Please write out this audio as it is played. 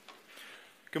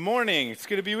Good morning. It's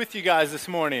good to be with you guys this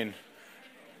morning.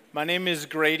 My name is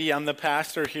Grady. I'm the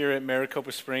pastor here at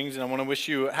Maricopa Springs, and I want to wish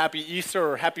you happy Easter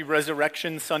or happy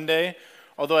Resurrection Sunday.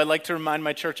 Although I like to remind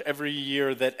my church every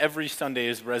year that every Sunday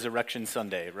is Resurrection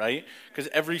Sunday, right? Because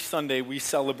every Sunday we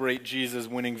celebrate Jesus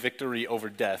winning victory over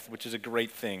death, which is a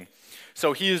great thing.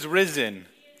 So he is risen.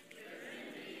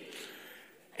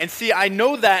 And see, I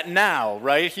know that now,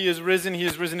 right? He is risen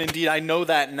indeed. I know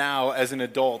that now as an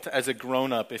adult, as a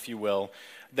grown-up, if you will,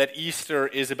 that Easter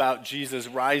is about Jesus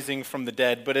rising from the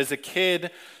dead. But as a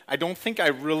kid, I don't think I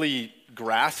really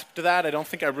grasped that. I don't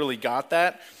think I really got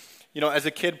that. You know, as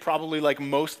a kid, probably like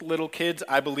most little kids,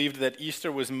 I believed that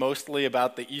Easter was mostly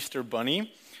about the Easter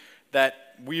bunny,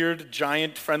 that weird,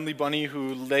 giant, friendly bunny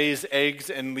who lays eggs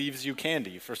and leaves you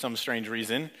candy for some strange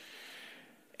reason.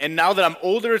 And now that I'm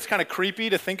older, it's kind of creepy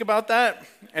to think about that,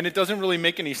 and it doesn't really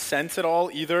make any sense at all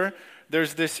either.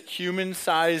 There's this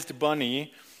human-sized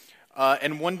bunny,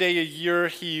 and one day a year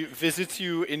he visits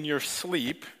you in your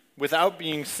sleep without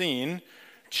being seen,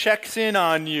 checks in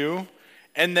on you,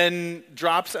 and then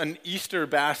drops an Easter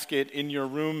basket in your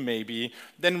room maybe,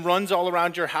 then runs all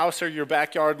around your house or your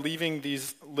backyard leaving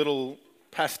these little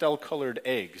pastel-colored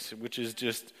eggs, which is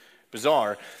just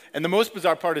bizarre. And the most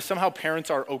bizarre part is somehow parents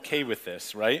are okay with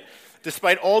this, right?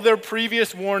 Despite all their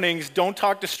previous warnings, don't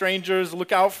talk to strangers,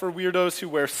 look out for weirdos who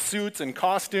wear suits and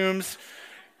costumes.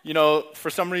 You know, for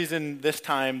some reason this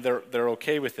time they're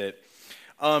okay with it.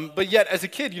 But yet as a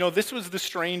kid, you know, this was the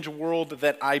strange world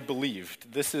that I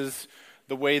believed. This is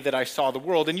the way that I saw the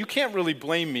world. And you can't really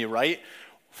blame me, right?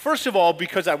 First of all,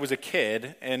 because I was a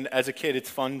kid, and as a kid it's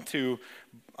fun to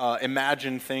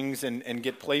imagine things and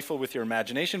get playful with your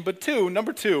imagination. But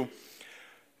number two,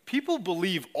 people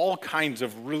believe all kinds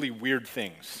of really weird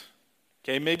things.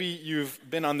 Okay, maybe you've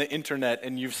been on the internet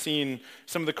and you've seen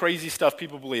some of the crazy stuff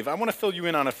people believe. I want to fill you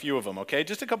in on a few of them, okay?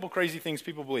 Just a couple crazy things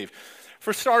people believe.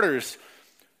 For starters,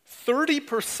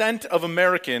 30% of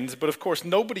Americans, but of course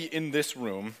nobody in this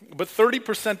room, but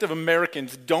 30% of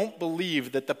Americans don't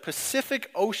believe that the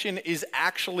Pacific Ocean is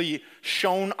actually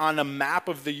shown on a map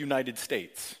of the United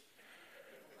States.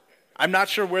 I'm not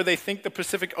sure where they think the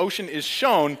Pacific Ocean is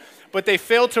shown, but they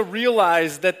fail to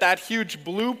realize that that huge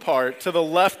blue part to the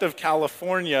left of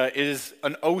California is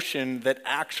an ocean that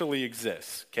actually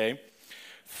exists, okay?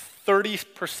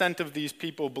 30% of these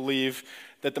people believe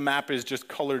that the map is just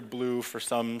colored blue for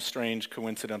some strange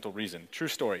coincidental reason. True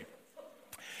story.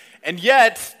 And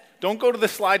yet, don't go to the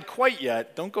slide quite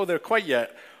yet. Don't go there quite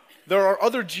yet. There are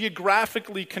other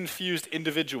geographically confused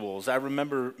individuals. I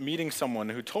remember meeting someone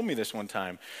who told me this one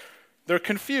time. They're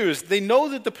confused. They know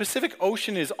that the Pacific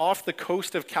Ocean is off the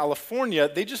coast of California.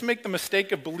 They just make the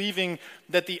mistake of believing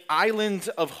that the islands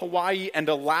of Hawaii and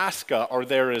Alaska are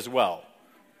there as well.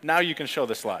 Now you can show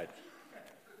the slide.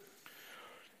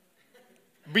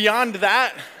 Beyond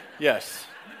that, yes,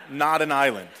 not an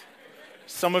island.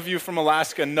 Some of you from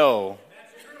Alaska know,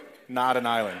 not an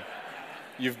island.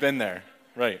 You've been there,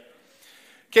 right.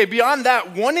 Okay, beyond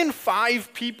that, 1 in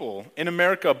 5 people in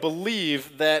America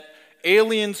believe that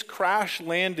aliens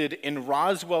crash-landed in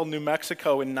Roswell, New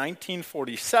Mexico in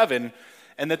 1947,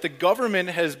 and that the government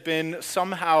has been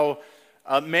somehow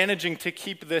managing to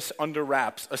keep this under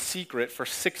wraps, a secret, for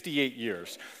 68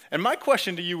 years. And my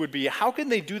question to you would be, how can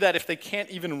they do that if they can't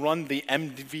even run the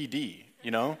MVD, you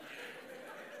know?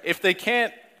 If they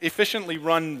can't efficiently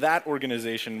run that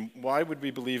organization, why would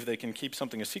we believe they can keep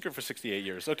something a secret for 68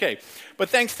 years? Okay, but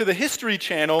thanks to the History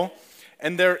Channel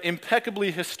and their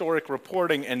impeccably historic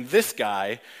reporting and this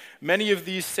guy, many of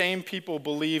these same people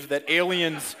believe that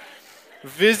aliens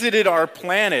visited our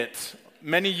planet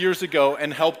many years ago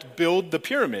and helped build the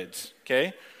pyramids,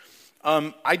 okay?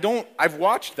 I've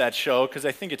watched that show because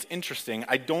I think it's interesting.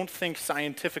 I don't think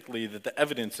scientifically that the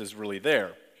evidence is really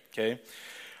there, okay?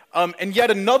 And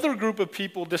yet another group of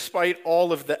people, despite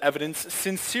all of the evidence,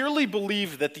 sincerely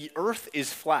believe that the earth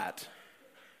is flat.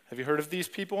 Have you heard of these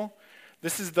people?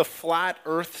 This is the Flat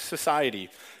Earth Society.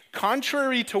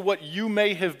 Contrary to what you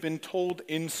may have been told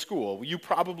in school, you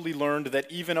probably learned that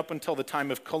even up until the time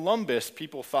of Columbus,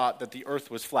 people thought that the earth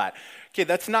was flat. Okay,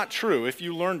 that's not true. If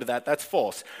you learned that, that's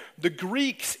false. The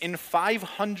Greeks in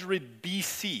 500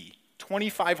 BC,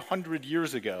 2,500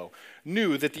 years ago,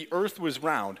 knew that the earth was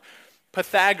round.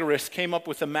 Pythagoras came up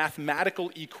with a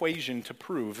mathematical equation to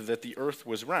prove that the earth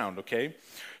was round, okay?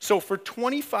 So for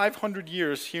 2,500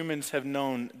 years, humans have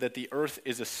known that the earth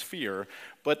is a sphere,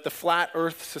 but the Flat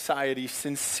Earth Society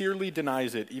sincerely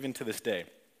denies it even to this day.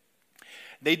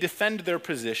 They defend their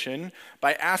position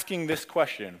by asking this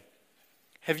question: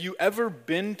 have you ever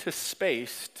been to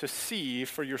space to see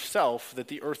for yourself that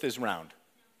the earth is round?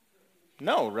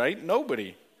 No, right?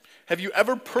 Nobody. Have you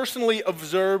ever personally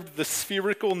observed the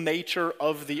spherical nature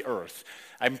of the earth?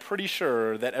 I'm pretty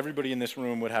sure that everybody in this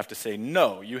room would have to say,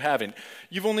 no, you haven't.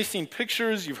 You've only seen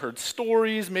pictures, you've heard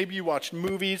stories, maybe you watched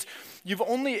movies. You've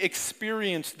only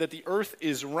experienced that the earth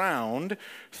is round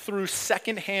through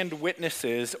secondhand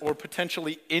witnesses or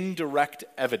potentially indirect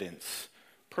evidence.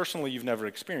 Personally, you've never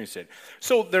experienced it.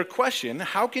 So their question,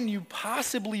 how can you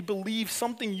possibly believe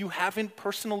something you haven't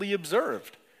personally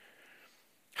observed?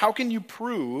 How can you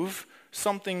prove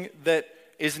something that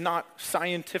is not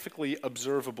scientifically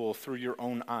observable through your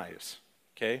own eyes?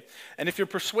 Okay? And if you're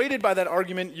persuaded by that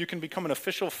argument, you can become an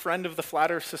official friend of the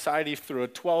Flat Earth Society through a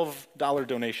 $12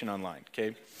 donation online.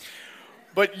 Okay?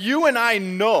 But you and I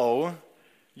know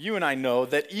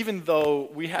that even though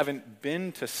we haven't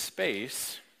been to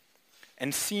space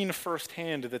and seen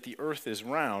firsthand that the earth is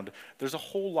round, there's a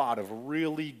whole lot of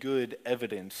really good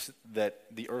evidence that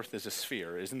the earth is a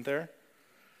sphere, isn't there?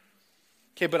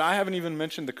 Okay, but I haven't even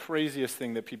mentioned the craziest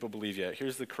thing that people believe yet.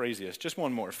 Here's the craziest. Just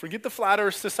one more. Forget the Flat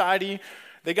Earth Society.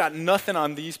 They got nothing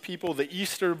on these people. The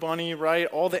Easter Bunny, right?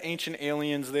 All the ancient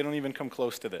aliens, they don't even come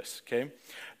close to this, okay?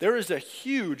 There is a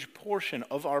huge portion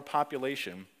of our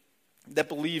population that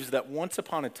believes that once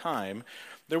upon a time,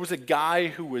 there was a guy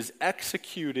who was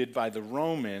executed by the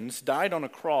Romans, died on a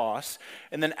cross,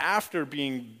 and then after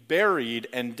being buried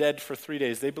and dead for 3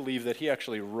 days, they believe that he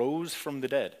actually rose from the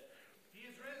dead.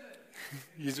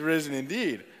 He's risen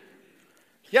indeed.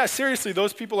 Yeah, seriously,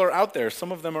 those people are out there.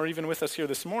 Some of them are even with us here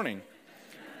this morning.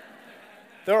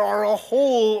 There are a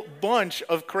whole bunch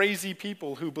of crazy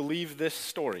people who believe this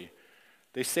story.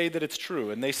 They say that it's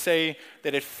true, and they say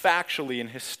that it factually and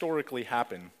historically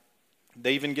happened.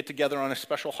 They even get together on a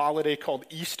special holiday called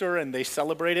Easter, and they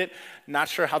celebrate it. Not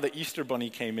sure how the Easter Bunny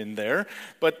came in there,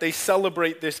 but they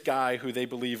celebrate this guy who they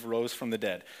believe rose from the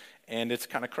dead. And it's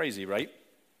kind of crazy, right?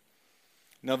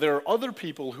 Now, there are other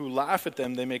people who laugh at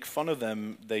them, they make fun of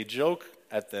them, they joke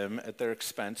at them at their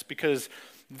expense because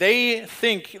they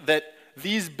think that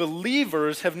these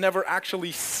believers have never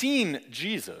actually seen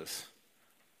Jesus.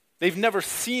 They've never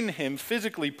seen him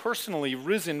physically, personally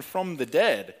risen from the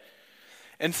dead.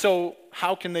 And so,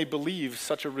 how can they believe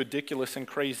such a ridiculous and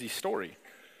crazy story?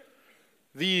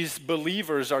 These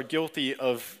believers are guilty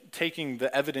of taking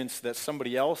the evidence that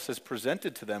somebody else has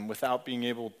presented to them without being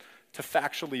able to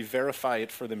factually verify it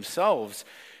for themselves.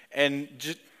 And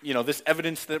just, this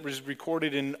evidence that was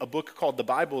recorded in a book called the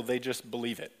Bible, they just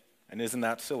believe it. And isn't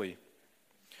that silly?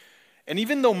 And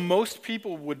even though most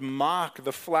people would mock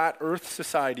the Flat Earth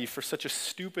Society for such a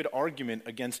stupid argument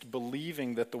against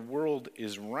believing that the world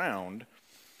is round,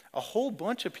 a whole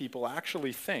bunch of people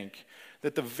actually think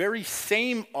that the very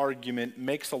same argument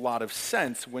makes a lot of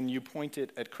sense when you point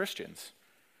it at Christians.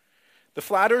 The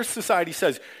Flat Earth Society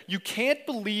says, you can't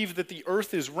believe that the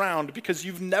earth is round because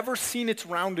you've never seen its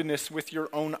roundness with your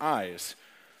own eyes,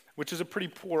 which is a pretty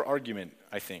poor argument,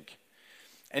 I think.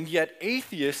 And yet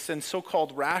atheists and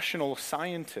so-called rational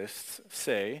scientists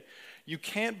say, you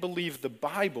can't believe the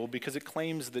Bible because it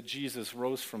claims that Jesus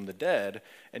rose from the dead,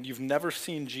 and you've never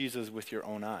seen Jesus with your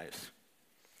own eyes.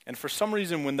 And for some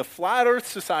reason, when the Flat Earth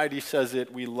Society says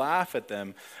it, we laugh at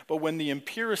them. But when the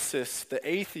empiricists, the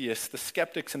atheists, the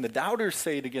skeptics, and the doubters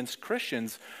say it against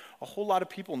Christians, a whole lot of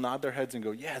people nod their heads and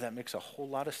go, yeah, that makes a whole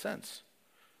lot of sense.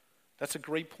 That's a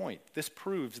great point. This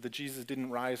proves that Jesus didn't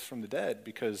rise from the dead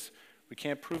because we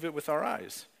can't prove it with our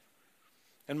eyes.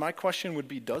 And my question would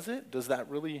be, does it? Does that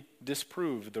really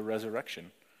disprove the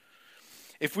resurrection?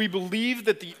 If we believe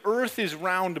that the earth is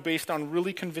round based on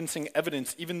really convincing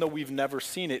evidence, even though we've never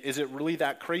seen it, is it really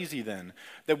that crazy then?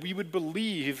 That we would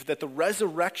believe that the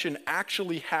resurrection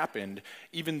actually happened,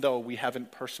 even though we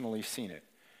haven't personally seen it.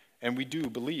 And we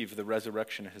do believe the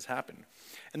resurrection has happened.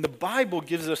 And the Bible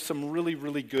gives us some really,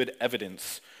 really good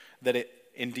evidence that it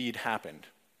indeed happened.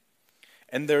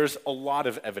 And there's a lot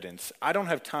of evidence. I don't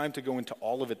have time to go into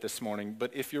all of it this morning,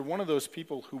 but if you're one of those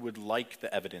people who would like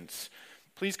the evidence,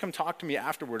 please come talk to me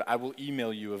afterward. I will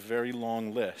email you a very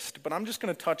long list, but I'm just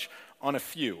going to touch on a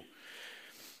few.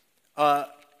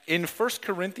 In 1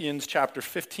 Corinthians chapter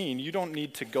 15, you don't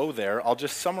need to go there. I'll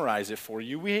just summarize it for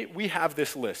you. We have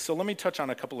this list, so let me touch on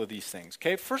a couple of these things.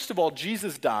 Okay, first of all,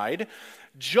 Jesus died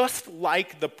just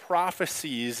like the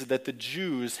prophecies that the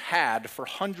Jews had for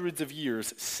hundreds of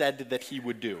years said that he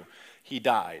would do. He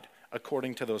died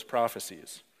according to those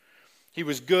prophecies. He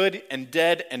was good and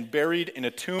dead and buried in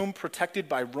a tomb protected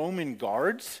by Roman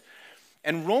guards.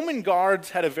 And Roman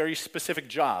guards had a very specific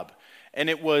job, and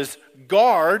it was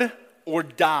guard or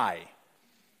die.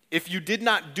 If you did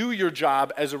not do your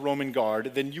job as a Roman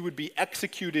guard, then you would be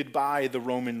executed by the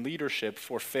Roman leadership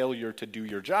for failure to do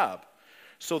your job.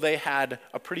 So they had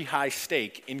a pretty high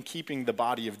stake in keeping the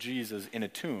body of Jesus in a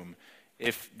tomb,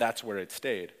 if that's where it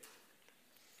stayed.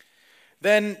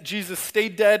 Then Jesus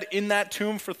stayed dead in that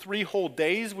tomb for 3 whole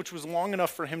days, which was long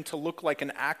enough for him to look like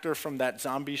an actor from that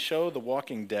zombie show, The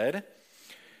Walking Dead.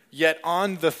 Yet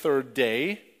on the 3rd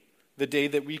day, the day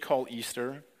that we call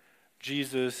Easter,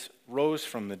 Jesus rose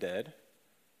from the dead.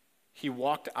 He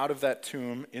walked out of that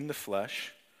tomb in the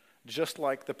flesh, just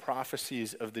like the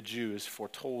prophecies of the Jews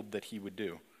foretold that he would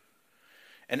do.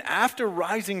 And after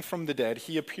rising from the dead,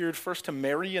 he appeared first to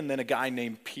Mary and then a guy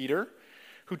named Peter,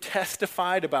 who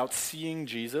testified about seeing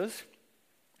Jesus.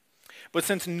 But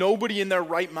since nobody in their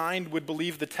right mind would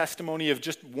believe the testimony of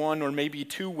just 1 or maybe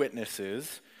 2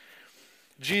 witnesses,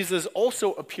 Jesus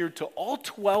also appeared to all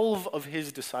 12 of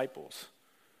his disciples.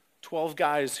 12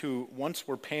 guys who once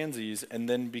were pansies and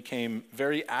then became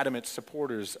very adamant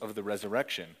supporters of the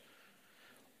resurrection.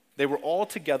 They were all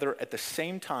together at the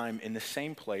same time in the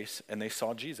same place, and they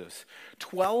saw Jesus.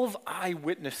 12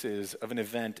 eyewitnesses of an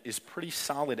event is pretty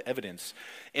solid evidence.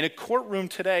 In a courtroom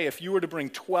today, if you were to bring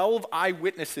 12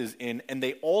 eyewitnesses in and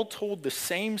they all told the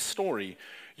same story,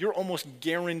 you're almost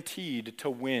guaranteed to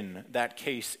win that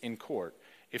case in court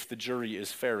if the jury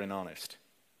is fair and honest.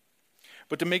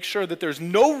 But to make sure that there's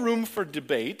no room for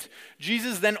debate,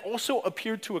 Jesus then also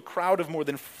appeared to a crowd of more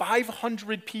than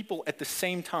 500 people at the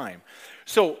same time.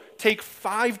 So take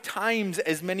 5 times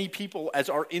as many people as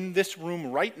are in this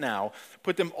room right now,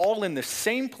 put them all in the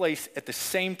same place at the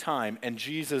same time, and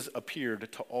Jesus appeared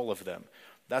to all of them.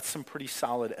 That's some pretty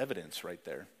solid evidence right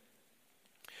there.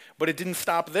 But it didn't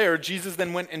stop there. Jesus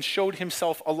then went and showed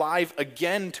himself alive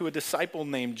again to a disciple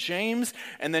named James,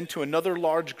 and then to another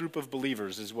large group of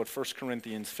believers, is what 1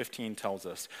 Corinthians 15 tells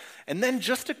us. And then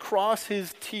just to cross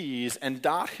his T's and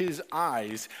dot his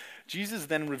I's, Jesus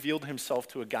then revealed himself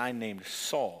to a guy named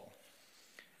Saul.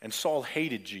 And Saul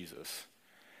hated Jesus.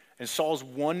 And Saul's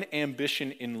one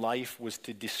ambition in life was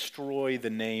to destroy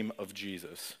the name of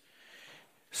Jesus.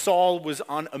 Saul was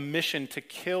on a mission to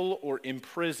kill or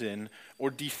imprison or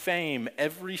defame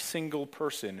every single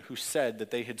person who said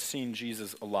that they had seen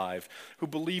Jesus alive, who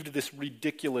believed this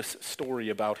ridiculous story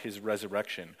about his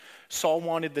resurrection. Saul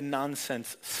wanted the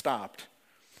nonsense stopped.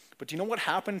 But do you know what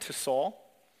happened to Saul?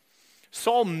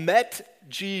 Saul met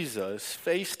Jesus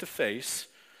face to face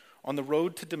on the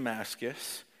road to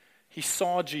Damascus. He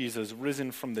saw Jesus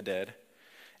risen from the dead.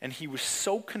 And he was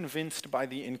so convinced by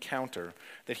the encounter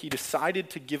that he decided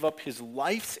to give up his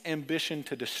life's ambition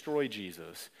to destroy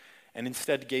Jesus and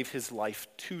instead gave his life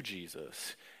to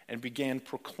Jesus and began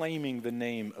proclaiming the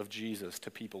name of Jesus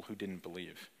to people who didn't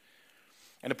believe.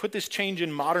 And to put this change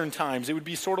in modern times, it would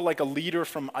be sort of like a leader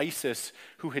from ISIS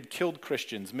who had killed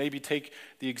Christians. Maybe take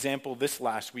the example this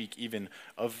last week even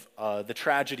of the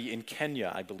tragedy in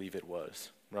Kenya, I believe it was,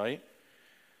 right?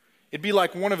 It'd be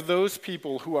like one of those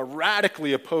people who are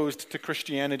radically opposed to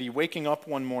Christianity waking up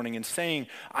one morning and saying,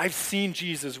 I've seen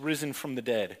Jesus risen from the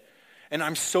dead, and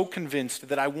I'm so convinced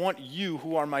that I want you,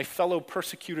 who are my fellow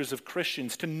persecutors of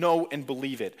Christians, to know and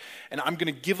believe it. And I'm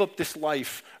going to give up this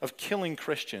life of killing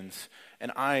Christians,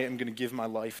 and I am going to give my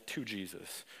life to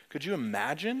Jesus. Could you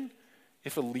imagine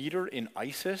if a leader in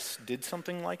ISIS did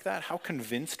something like that? How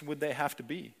convinced would they have to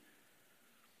be?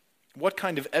 What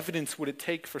kind of evidence would it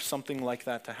take for something like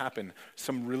that to happen?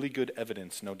 Some really good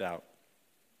evidence, no doubt.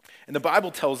 And the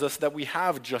Bible tells us that we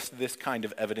have just this kind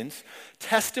of evidence,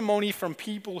 testimony from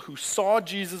people who saw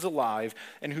Jesus alive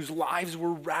and whose lives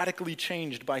were radically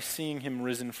changed by seeing him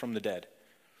risen from the dead.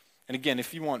 And again,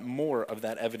 if you want more of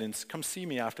that evidence, come see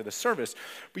me after the service.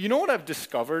 But you know what I've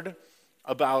discovered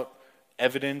about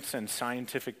evidence and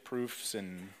scientific proofs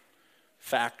and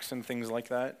facts and things like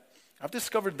that? I've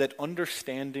discovered that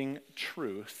understanding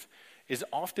truth is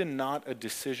often not a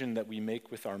decision that we make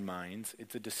with our minds.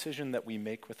 It's a decision that we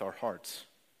make with our hearts.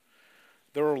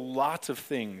 There are lots of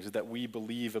things that we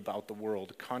believe about the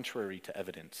world contrary to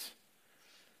evidence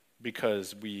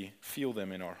because we feel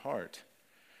them in our heart.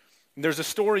 And there's a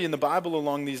story in the Bible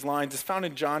along these lines. It's found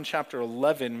in John chapter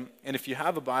 11, and if you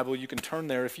have a Bible, you can turn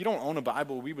there. If you don't own a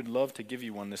Bible, we would love to give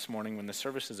you one this morning when the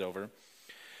service is over.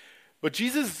 But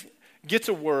Jesus gets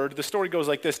a word. The story goes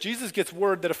like this. Jesus gets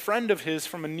word that a friend of his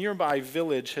from a nearby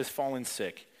village has fallen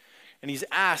sick. And he's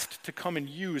asked to come and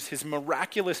use his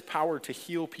miraculous power to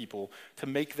heal people to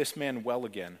make this man well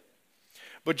again.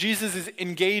 But Jesus is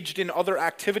engaged in other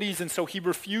activities, and so he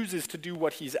refuses to do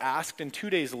what he's asked. And 2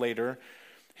 days later,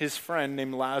 his friend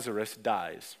named Lazarus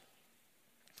dies.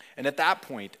 And at that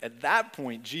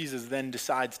point, Jesus then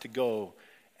decides to go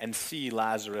and see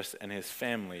Lazarus and his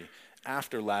family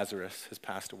after Lazarus has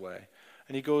passed away.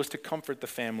 And he goes to comfort the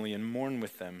family and mourn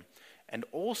with them, and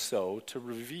also to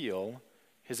reveal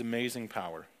his amazing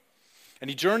power. And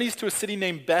he journeys to a city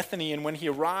named Bethany, and when he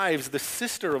arrives, the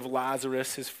sister of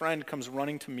Lazarus, his friend, comes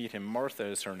running to meet him. Martha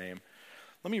is her name.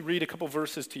 Let me read a couple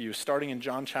verses to you, starting in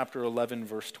John chapter 11,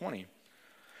 verse 20.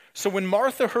 So when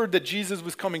Martha heard that Jesus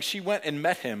was coming, she went and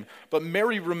met him, but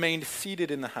Mary remained seated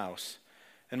in the house.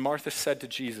 And Martha said to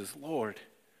Jesus, Lord,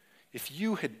 if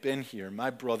you had been here, my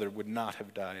brother would not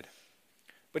have died.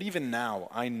 But even now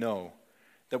I know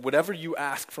that whatever you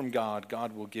ask from God,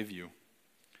 God will give you.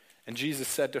 And Jesus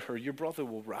said to her, your brother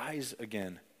will rise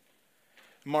again.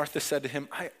 Martha said to him,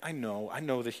 I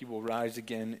know that he will rise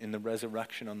again in the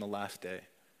resurrection on the last day.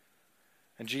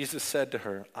 And Jesus said to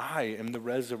her, I am the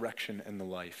resurrection and the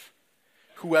life.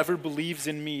 Whoever believes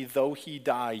in me, though he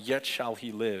die, yet shall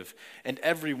he live. And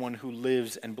everyone who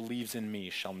lives and believes in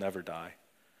me shall never die.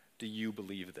 Do you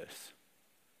believe this?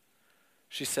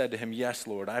 She said to him, yes,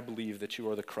 Lord, I believe that you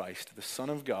are the Christ, the Son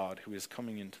of God, who is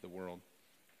coming into the world.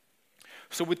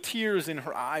 So with tears in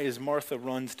her eyes, Martha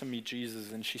runs to meet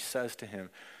Jesus, and she says to him,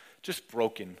 just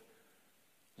broken,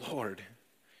 Lord,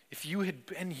 if you had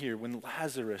been here when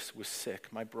Lazarus was sick,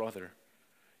 my brother,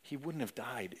 he wouldn't have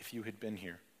died if you had been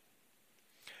here.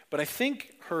 But I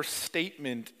think her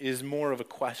statement is more of a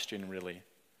question, really.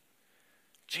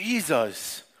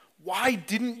 Jesus, why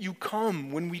didn't you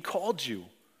come when we called you?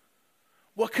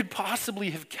 What could possibly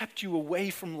have kept you away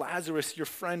from Lazarus, your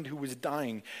friend who was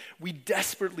dying? We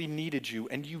desperately needed you,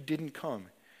 and you didn't come.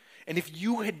 And if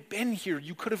you had been here,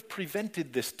 you could have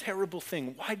prevented this terrible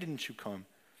thing. Why didn't you come?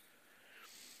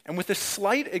 And with a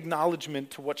slight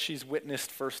acknowledgement to what she's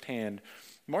witnessed firsthand,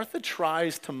 Martha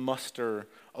tries to muster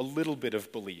a little bit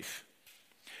of belief.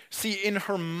 See, in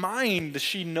her mind,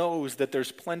 she knows that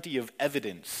there's plenty of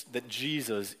evidence that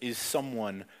Jesus is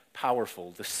someone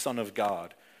powerful, the Son of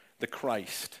God, the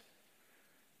Christ.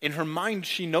 In her mind,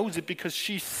 she knows it because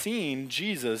she's seen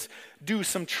Jesus do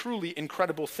some truly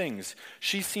incredible things.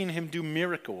 She's seen him do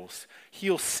miracles,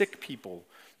 heal sick people,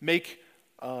 make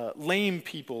lame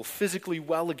people physically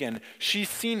well again. She's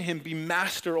seen him be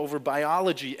master over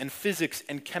biology and physics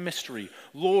and chemistry,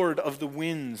 Lord of the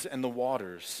winds and the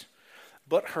waters.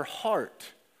 But her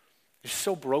heart is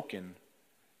so broken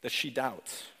that she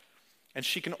doubts. And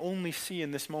she can only see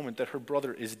in this moment that her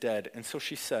brother is dead. And so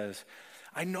she says,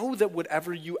 I know that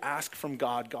whatever you ask from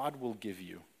God, God will give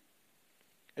you.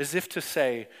 As if to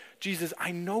say, Jesus,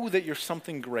 I know that you're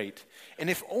something great. And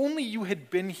if only you had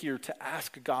been here to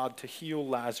ask God to heal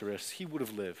Lazarus, he would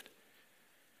have lived.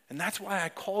 And that's why I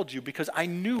called you, because I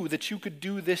knew that you could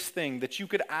do this thing, that you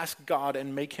could ask God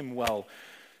and make him well.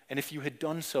 And if you had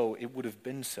done so, it would have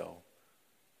been so.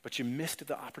 But you missed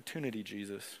the opportunity,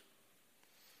 Jesus.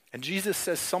 And Jesus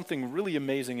says something really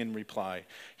amazing in reply.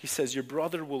 He says, your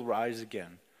brother will rise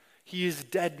again. He is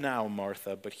dead now,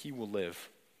 Martha, but he will live.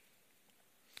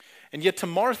 And yet to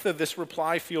Martha, this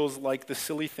reply feels like the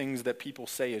silly things that people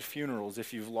say at funerals.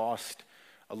 If you've lost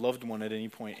a loved one at any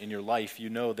point in your life, you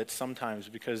know that sometimes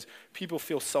because people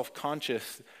feel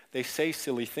self-conscious, they say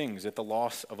silly things at the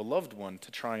loss of a loved one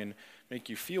to try and make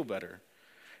you feel better.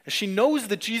 And she knows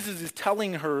that Jesus is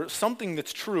telling her something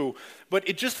that's true, but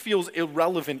it just feels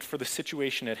irrelevant for the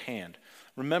situation at hand.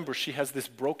 Remember, she has this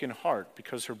broken heart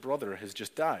because her brother has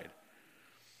just died.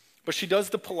 But she does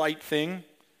the polite thing,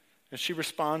 and she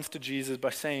responds to Jesus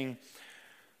by saying,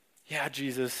 yeah,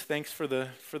 Jesus, thanks for the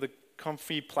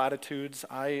comfy platitudes.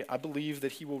 I believe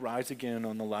that he will rise again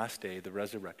on the last day, the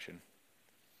resurrection.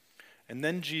 And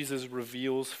then Jesus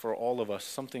reveals for all of us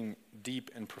something deep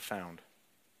and profound.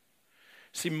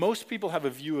 See, most people have a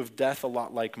view of death a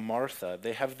lot like Martha.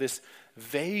 They have this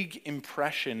vague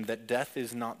impression that death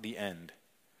is not the end.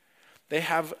 They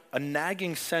have a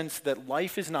nagging sense that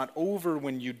life is not over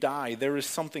when you die. There is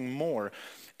something more.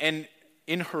 And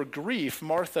in her grief,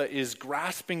 Martha is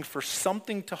grasping for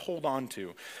something to hold on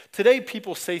to. Today,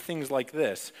 people say things like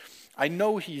this: I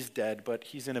know he's dead, but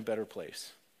he's in a better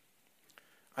place.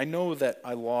 I know that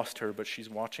I lost her, but she's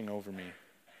watching over me.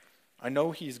 I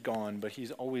know he's gone, but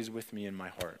he's always with me in my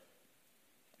heart.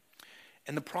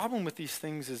 And the problem with these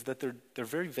things is that they're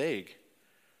very vague.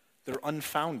 They're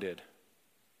unfounded.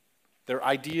 They're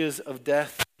ideas of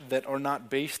death that are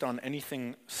not based on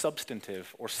anything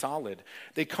substantive or solid.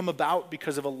 They come about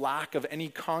because of a lack of any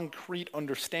concrete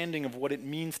understanding of what it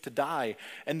means to die.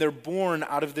 And they're born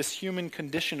out of this human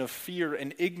condition of fear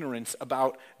and ignorance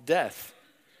about death.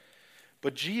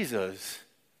 But Jesus,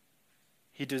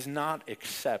 he does not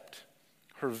accept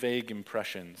her vague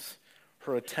impressions,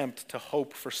 her attempt to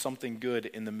hope for something good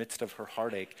in the midst of her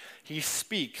heartache. He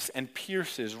speaks and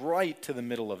pierces right to the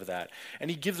middle of that.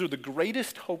 And he gives her the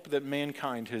greatest hope that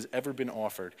mankind has ever been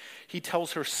offered. He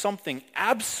tells her something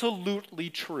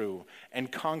absolutely true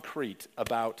and concrete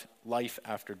about life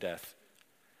after death.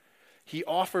 He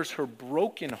offers her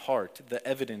broken heart the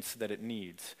evidence that it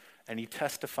needs, and he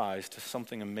testifies to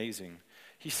something amazing.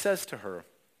 He says to her,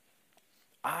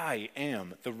 I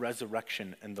am the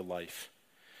resurrection and the life.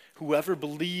 Whoever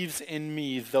believes in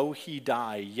me, though he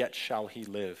die, yet shall he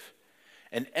live.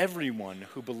 And everyone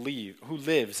who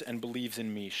lives and believes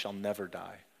in me shall never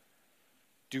die.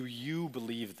 Do you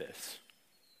believe this?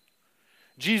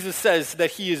 Jesus says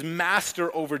that he is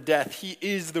master over death. He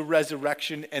is the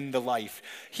resurrection and the life.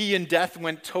 He and death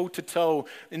went toe-to-toe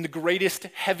in the greatest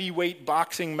heavyweight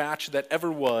boxing match that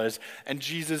ever was, and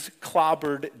Jesus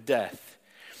clobbered death.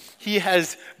 He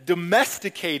has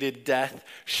domesticated death,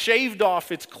 shaved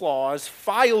off its claws,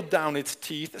 filed down its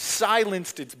teeth,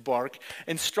 silenced its bark,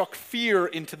 and struck fear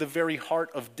into the very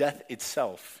heart of death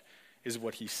itself, is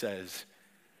what he says.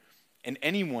 And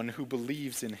anyone who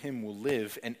believes in him will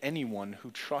live, and anyone who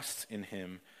trusts in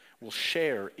him will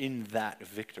share in that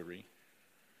victory.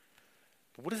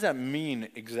 But what does that mean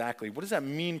exactly? What does that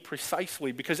mean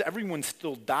precisely? Because everyone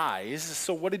still dies,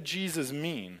 so what did Jesus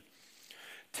mean?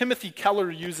 Timothy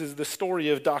Keller uses the story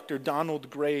of Dr. Donald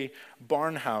Gray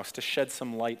Barnhouse to shed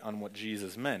some light on what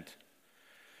Jesus meant.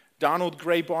 Donald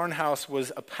Gray Barnhouse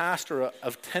was a pastor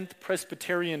of 10th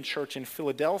Presbyterian Church in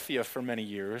Philadelphia for many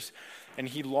years, and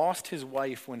he lost his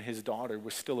wife when his daughter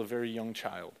was still a very young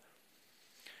child.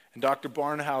 And Dr.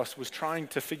 Barnhouse was trying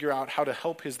to figure out how to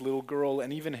help his little girl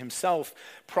and even himself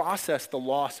process the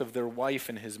loss of their wife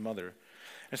and his mother.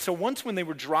 And so once when they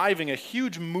were driving, a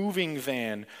huge moving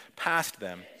van passed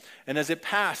them. And as it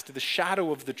passed, the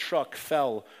shadow of the truck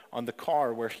fell on the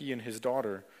car where he and his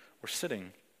daughter were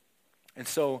sitting. And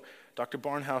so Dr.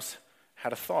 Barnhouse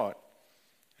had a thought.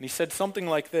 And he said something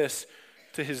like this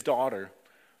to his daughter: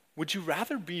 would you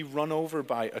rather be run over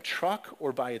by a truck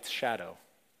or by its shadow?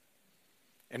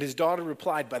 And his daughter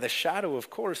replied, by the shadow, of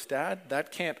course, Dad.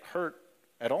 That can't hurt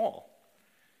at all.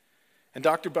 And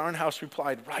Dr. Barnhouse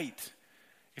replied, right.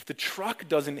 If the truck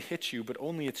doesn't hit you, but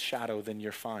only its shadow, then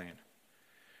you're fine.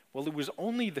 Well, it was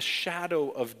only the shadow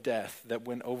of death that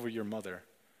went over your mother.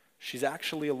 She's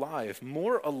actually alive,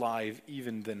 more alive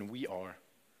even than we are.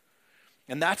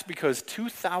 And that's because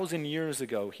 2,000 years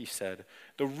ago, he said,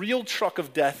 the real truck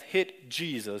of death hit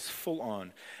Jesus full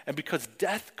on. And because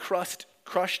death crushed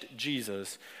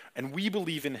Jesus, and we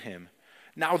believe in him,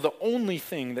 now the only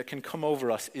thing that can come over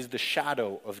us is the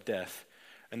shadow of death.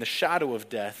 And the shadow of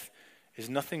death is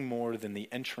nothing more than the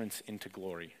entrance into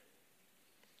glory.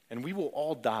 And we will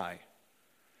all die.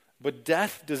 But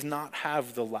death does not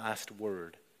have the last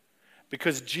word,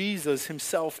 because Jesus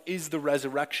himself is the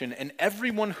resurrection, and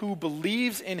everyone who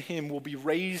believes in him will be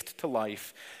raised to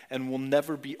life and will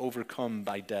never be overcome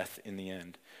by death in the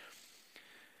end.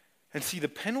 And see, the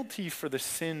penalty for the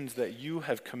sins that you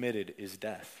have committed is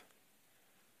death.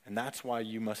 And that's why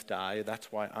you must die.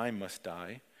 That's why I must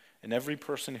die. And every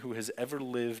person who has ever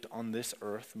lived on this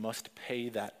earth must pay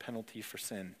that penalty for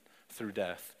sin through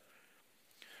death.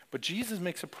 But Jesus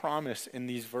makes a promise in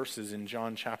these verses in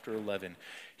John chapter 11.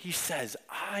 He says,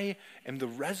 I am the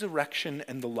resurrection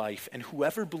and the life, and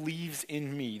whoever believes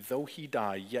in me, though he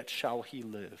die, yet shall he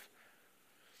live.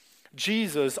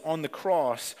 Jesus on the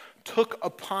cross took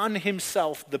upon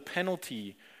himself the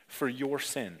penalty for your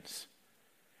sins.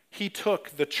 He took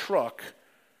the truck,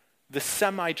 the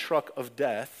semi-truck of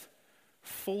death,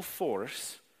 full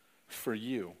force for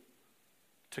you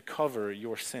to cover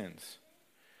your sins.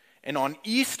 And on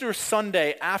Easter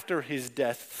Sunday after his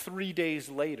death, 3 days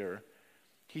later,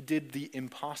 he did the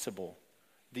impossible,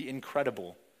 the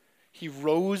incredible. He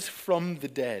rose from the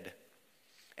dead,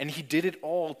 and he did it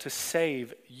all to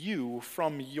save you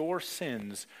from your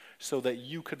sins so that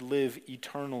you could live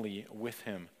eternally with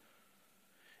him.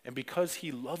 And because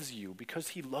he loves you, because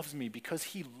he loves me, because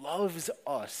he loves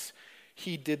us,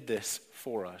 he did this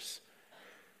for us.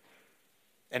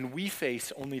 And we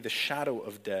face only the shadow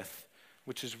of death,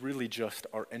 which is really just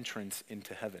our entrance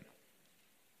into heaven.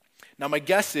 Now, my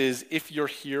guess is if you're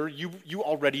here, you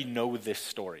already know this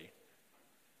story.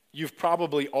 You've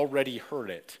probably already heard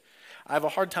it. I have a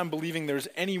hard time believing there's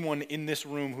anyone in this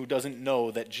room who doesn't know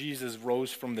that Jesus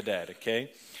rose from the dead,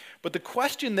 okay? But the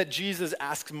question that Jesus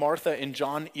asks Martha in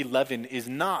John 11 is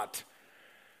not,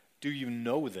 do you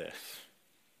know this?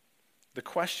 The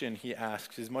question he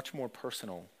asks is much more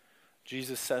personal.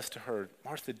 Jesus says to her,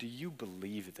 Martha, do you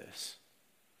believe this?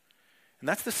 And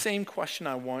that's the same question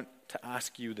I want to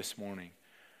ask you this morning.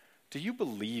 Do you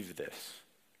believe this?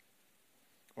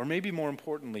 Or maybe more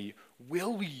importantly,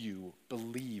 will you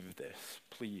believe this,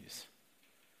 please?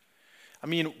 I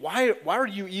mean, why are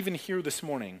you even here this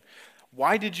morning?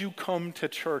 Why did you come to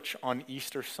church on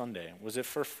Easter Sunday? Was it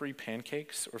for free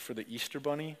pancakes or for the Easter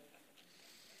bunny?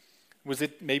 Was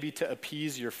it maybe to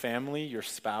appease your family, your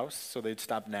spouse, so they'd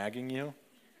stop nagging you?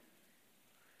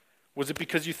 Was it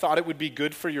because you thought it would be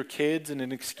good for your kids and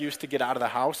an excuse to get out of the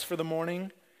house for the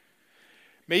morning?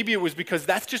 Maybe it was because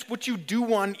that's just what you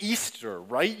do on Easter,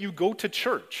 right? You go to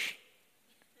church.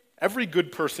 Every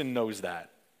good person knows that.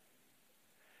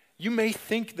 You may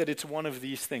think that it's one of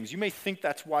these things. You may think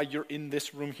that's why you're in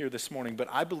this room here this morning, but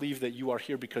I believe that you are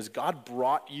here because God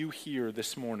brought you here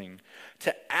this morning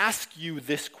to ask you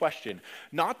this question,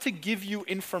 not to give you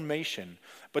information,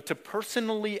 but to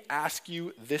personally ask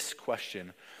you this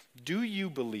question. Do you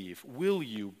believe, will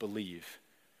you believe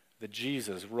that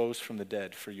Jesus rose from the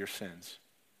dead for your sins?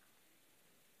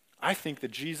 I think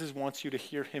that Jesus wants you to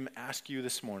hear him ask you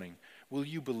this morning, will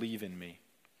you believe in me?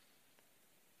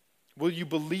 Will you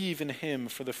believe in him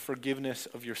for the forgiveness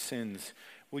of your sins?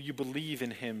 Will you believe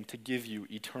in him to give you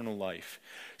eternal life?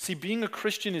 See, being a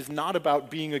Christian is not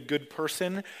about being a good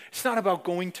person. It's not about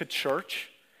going to church.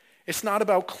 It's not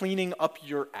about cleaning up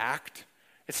your act.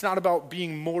 It's not about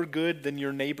being more good than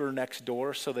your neighbor next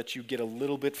door so that you get a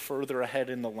little bit further ahead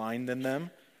in the line than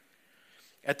them.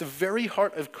 At the very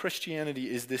heart of Christianity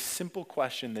is this simple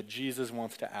question that Jesus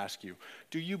wants to ask you.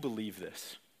 Do you believe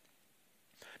this?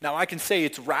 Now, I can say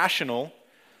it's rational.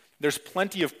 There's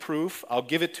plenty of proof. I'll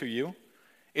give it to you.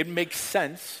 It makes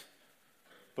sense.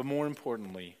 But more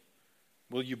importantly,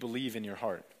 will you believe in your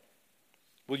heart?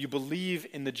 Will you believe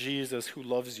in the Jesus who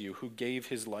loves you, who gave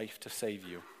his life to save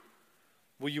you?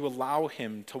 Will you allow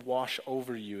him to wash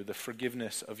over you the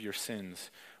forgiveness of your sins?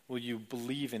 Will you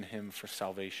believe in him for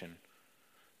salvation?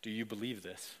 Do you believe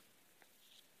this?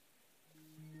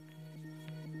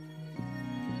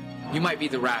 You might be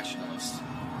the rationalist,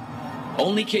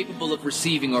 only capable of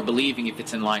receiving or believing if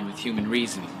it's in line with human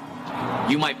reasoning.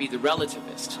 You might be the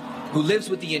relativist, who lives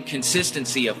with the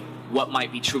inconsistency of what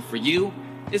might be true for you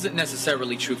isn't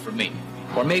necessarily true for me.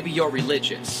 Or maybe you're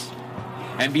religious,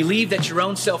 and believe that your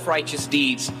own self-righteous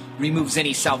deeds removes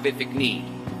any salvific need.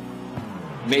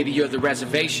 Maybe you're the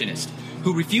reservationist,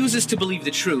 who refuses to believe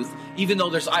the truth even though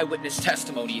there's eyewitness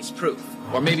testimony as proof.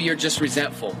 Or maybe you're just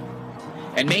resentful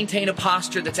and maintain a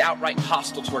posture that's outright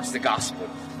hostile towards the gospel.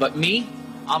 But me,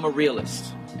 I'm a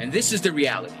realist. And this is the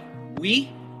reality. We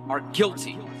are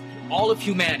guilty, all of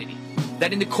humanity,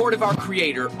 that in the court of our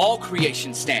Creator, all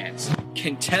creation stands,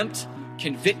 contempt,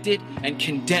 convicted, and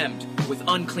condemned with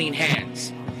unclean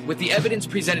hands. With the evidence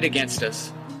presented against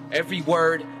us, every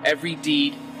word, every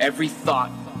deed, every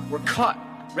thought, we're caught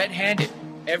red-handed,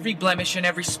 every blemish and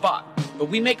every spot. But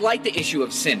we make light the issue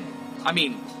of sin. I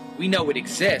mean, we know it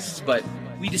exists, but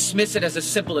we dismiss it as a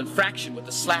simple infraction with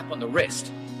a slap on the wrist,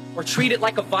 or treat it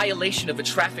like a violation of a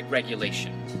traffic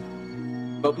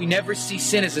regulation. But we never see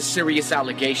sin as a serious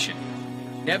allegation,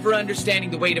 never understanding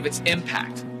the weight of its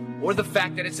impact, or the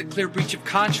fact that it's a clear breach of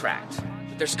contract,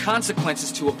 that there's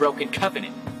consequences to a broken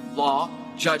covenant, law,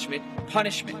 judgment,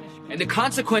 punishment. And the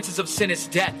consequences of sin is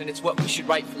death, and it's what we should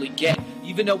rightfully get,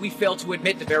 even though we fail to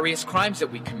admit the various crimes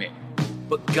that we commit.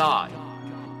 But God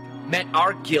met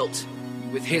our guilt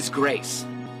with his grace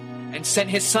and sent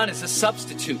his son as a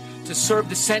substitute to serve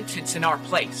the sentence in our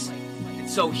place. And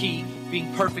so he,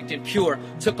 being perfect and pure,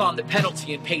 took on the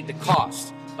penalty and paid the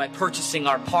cost by purchasing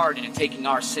our pardon and taking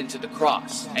our sin to the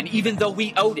cross. And even though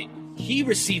we owed it, he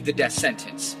received the death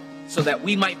sentence so that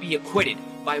we might be acquitted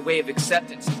by way of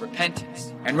acceptance and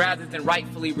repentance. And rather than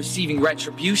rightfully receiving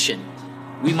retribution,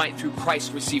 we might through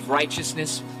Christ receive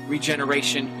righteousness,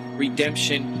 regeneration,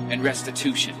 redemption, and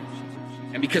restitution.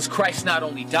 And because Christ not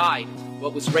only died,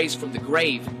 but was raised from the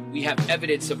grave, we have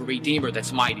evidence of a Redeemer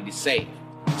that's mighty to save.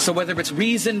 So whether it's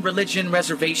reason, religion,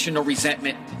 reservation, or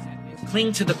resentment,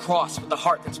 cling to the cross with a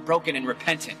heart that's broken and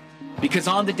repentant. Because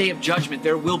on the day of judgment,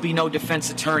 there will be no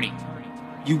defense attorney.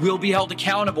 You will be held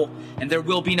accountable, and there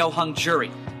will be no hung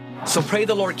jury. So pray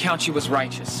the Lord count you as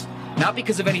righteous, not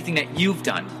because of anything that you've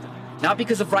done, not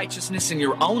because of righteousness in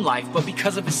your own life, but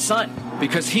because of his Son,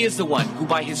 because he is the one who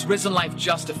by his risen life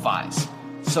justifies.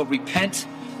 So repent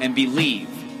and believe,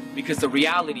 because the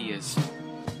reality is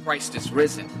Christ is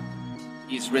risen.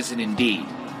 He is risen indeed.